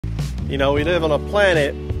You know, we live on a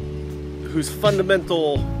planet whose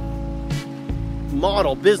fundamental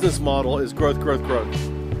model, business model, is growth, growth, growth.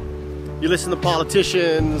 You listen to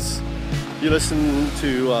politicians, you listen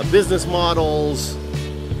to business models,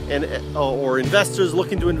 and or investors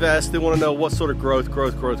looking to invest. They want to know what sort of growth,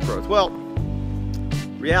 growth, growth, growth. Well,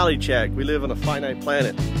 reality check. We live on a finite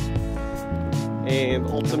planet, and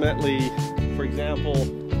ultimately, for example,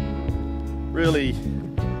 really,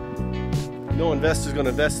 no investor is going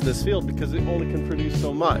to invest in this field because it only can produce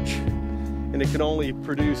so much, and it can only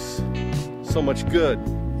produce so much good.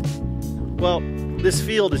 Well, this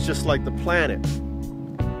field is just like the planet.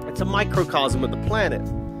 It's a microcosm of the planet,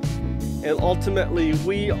 and ultimately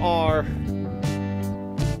we are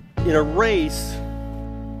in a race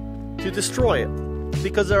to destroy it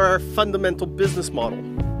because of our fundamental business model.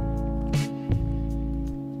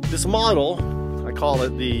 This model, I call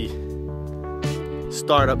it the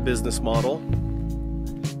startup business model,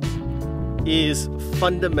 is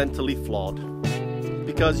fundamentally flawed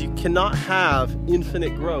because you cannot have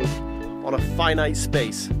infinite growth on a finite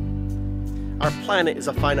space. Our planet is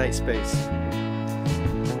a finite space.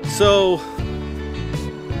 So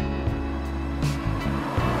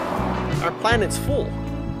our planet's full,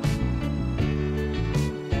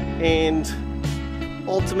 and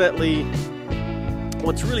ultimately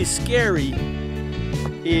what's really scary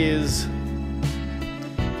is,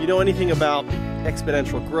 if you know anything about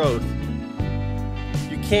exponential growth,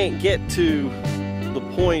 you can't get to the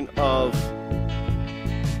point of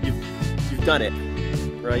you've done it,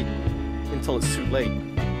 right? Until it's too late.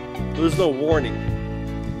 There's no warning.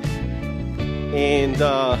 And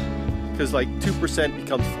because like 2%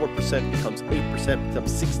 becomes 4%, becomes 8%,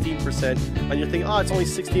 becomes 16%, and you're thinking, oh, it's only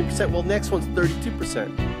 16%. Well, next one's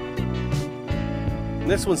 32%.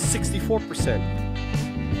 Next one's 64%,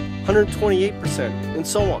 128%, and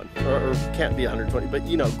so on. Or can't be 120, but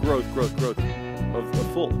you know, growth, growth, growth of the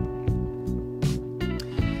full.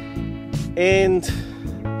 And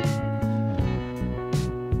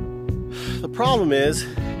the problem is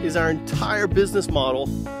our entire business model.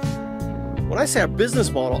 When I say our business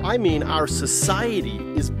model, I mean our society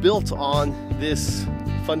is built on this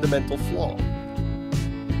fundamental flaw.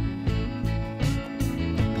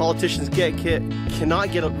 Politicians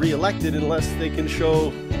cannot get re-elected unless they can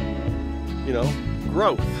show, you know,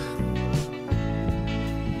 growth.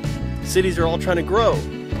 Cities are all trying to grow.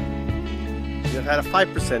 You've had a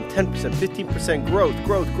 5%, 10%, 15% growth,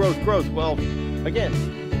 growth, growth, growth. Well, again,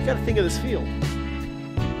 you got to think of this field.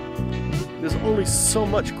 There's only so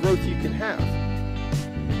much growth you can have.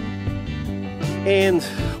 And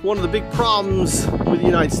one of the big problems with the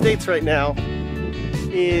United States right now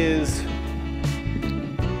is,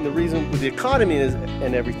 the reason with the economy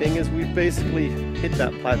and everything is we've basically hit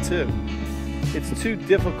that plateau. It's too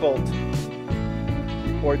difficult,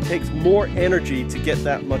 or it takes more energy to get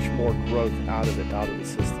that much more growth out of it, out of the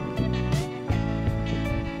system.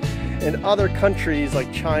 And other countries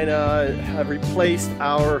like China have replaced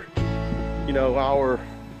our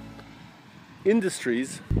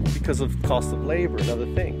industries because of cost of labor and other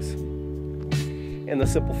things. And the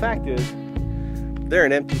simple fact is, they're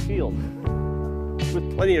an empty field with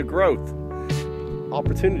plenty of growth,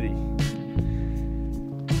 opportunity.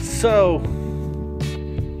 So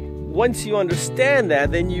once you understand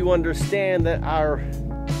that, then you understand that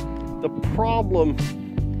the problem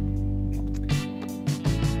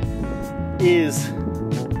is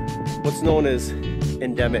what's known as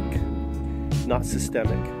endemic, not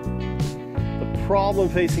systemic. The problem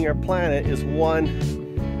facing our planet is one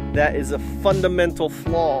that is a fundamental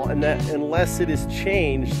flaw, and that unless it is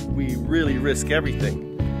changed, we really risk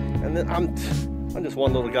everything. And then I'm just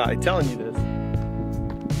one little guy telling you this.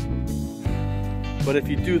 But if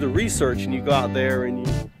you do the research and you go out there and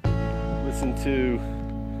you listen to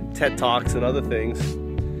TED Talks and other things,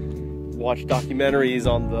 watch documentaries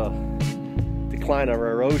on the decline of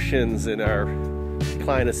our oceans and our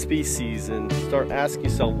decline of species, and start asking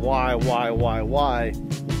yourself why,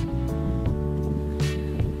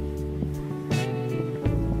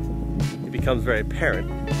 it becomes very apparent.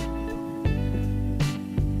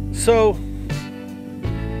 So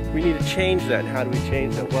we need to change that. And how do we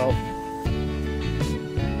change that? Well,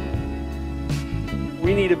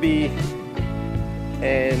 we need to be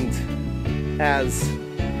as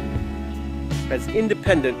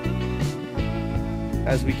independent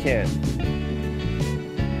as we can.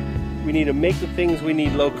 We need to make the things we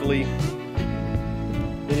need locally.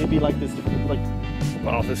 They need to be like this,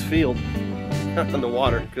 this field on the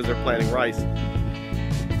water, because they're planting rice.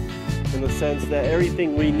 In the sense that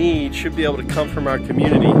everything we need should be able to come from our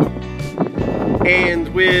community.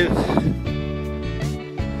 And with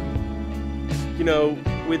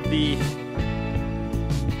with the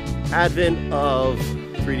advent of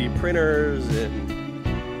 3D printers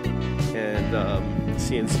and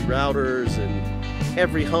CNC routers, and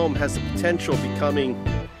every home has the potential of becoming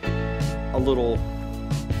a little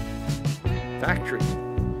factory.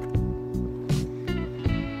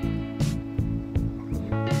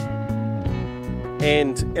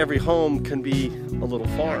 And every home can be a little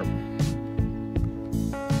farm,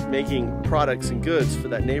 making products and goods for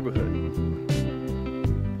that neighborhood.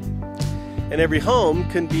 And every home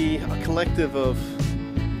can be a collective of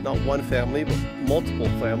not one family, but multiple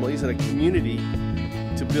families and a community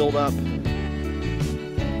to build up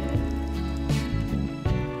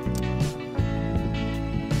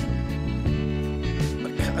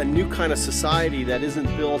a new kind of society that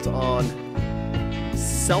isn't built on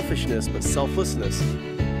selfishness but selflessness.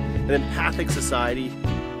 An empathic society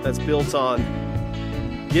that's built on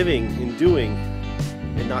giving and doing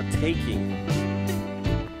and not taking.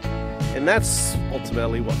 And that's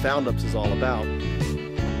ultimately what FoundUps is all about.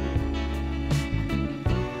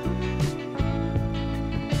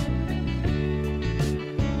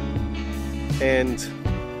 And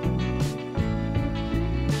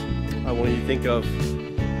I want you to think of,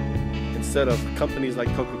 instead of companies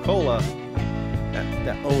like Coca-Cola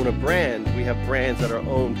that own a brand, we have brands that are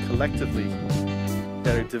owned collectively,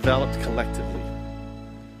 that are developed collectively.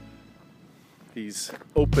 These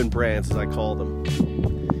open brands, as I call them,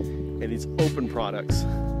 and these open products,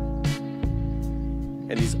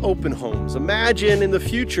 and these open homes. Imagine in the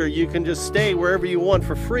future you can just stay wherever you want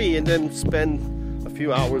for free and then spend a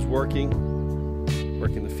few hours working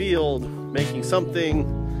the field, making something,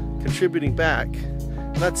 contributing back.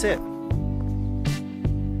 That's it.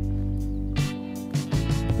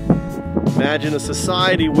 Imagine a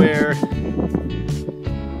society where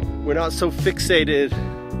we're not so fixated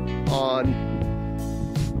on,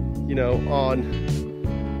 on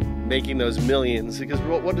making those millions, because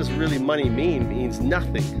what does really money mean? It means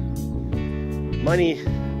nothing. Money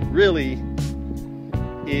really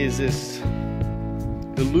is this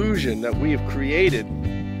illusion that we have created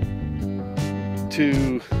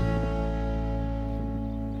to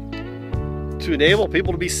enable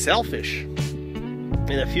people to be selfish.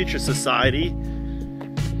 In a future society,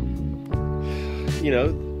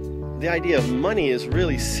 the idea of money is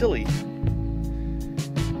really silly.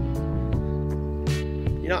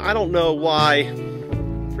 I don't know why,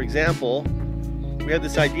 for example, we have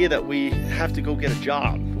this idea that we have to go get a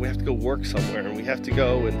job, we have to go work somewhere, and we have to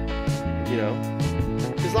go and,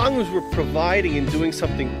 as long as we're providing and doing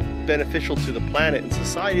something beneficial to the planet and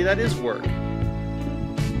society, that is work.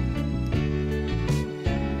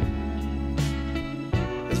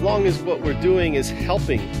 As long as what we're doing is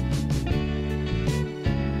helping,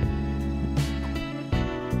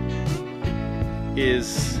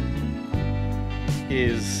 is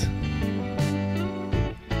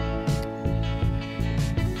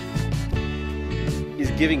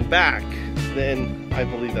giving back, then I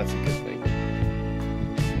believe that's a good thing.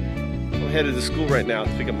 I'm headed to school right now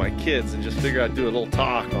to pick up my kids and just figure I'd do a little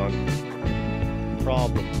talk on the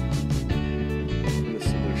problem and the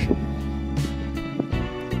solution.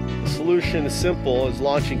 The solution is simple: is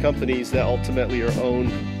launching companies that ultimately are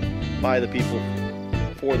owned by the people,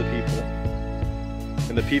 for the people,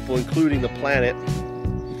 and the people including the planet.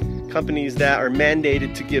 Companies that are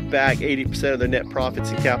mandated to give back 80% of their net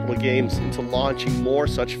profits and capital gains into launching more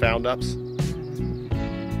such FoundUps.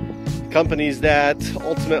 Companies that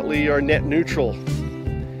ultimately are net neutral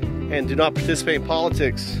and do not participate in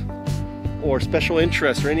politics or special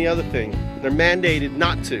interests or any other thing. They're mandated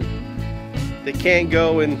not to. They can't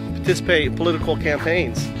go and participate in political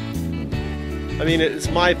campaigns. I mean, it's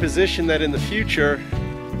my position that in the future,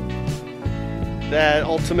 that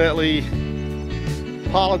ultimately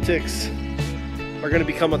politics are going to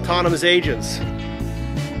become autonomous agents,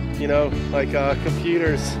 like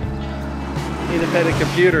computers, independent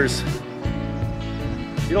computers.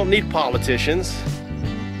 You don't need politicians.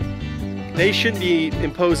 They shouldn't be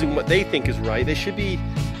imposing what they think is right. They should be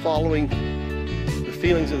following the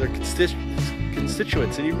feelings of their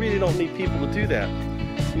constituents, and you really don't need people to do that.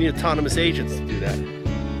 You need autonomous agents to do that.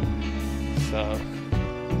 So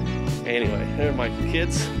anyway, there are my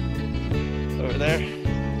kids over there.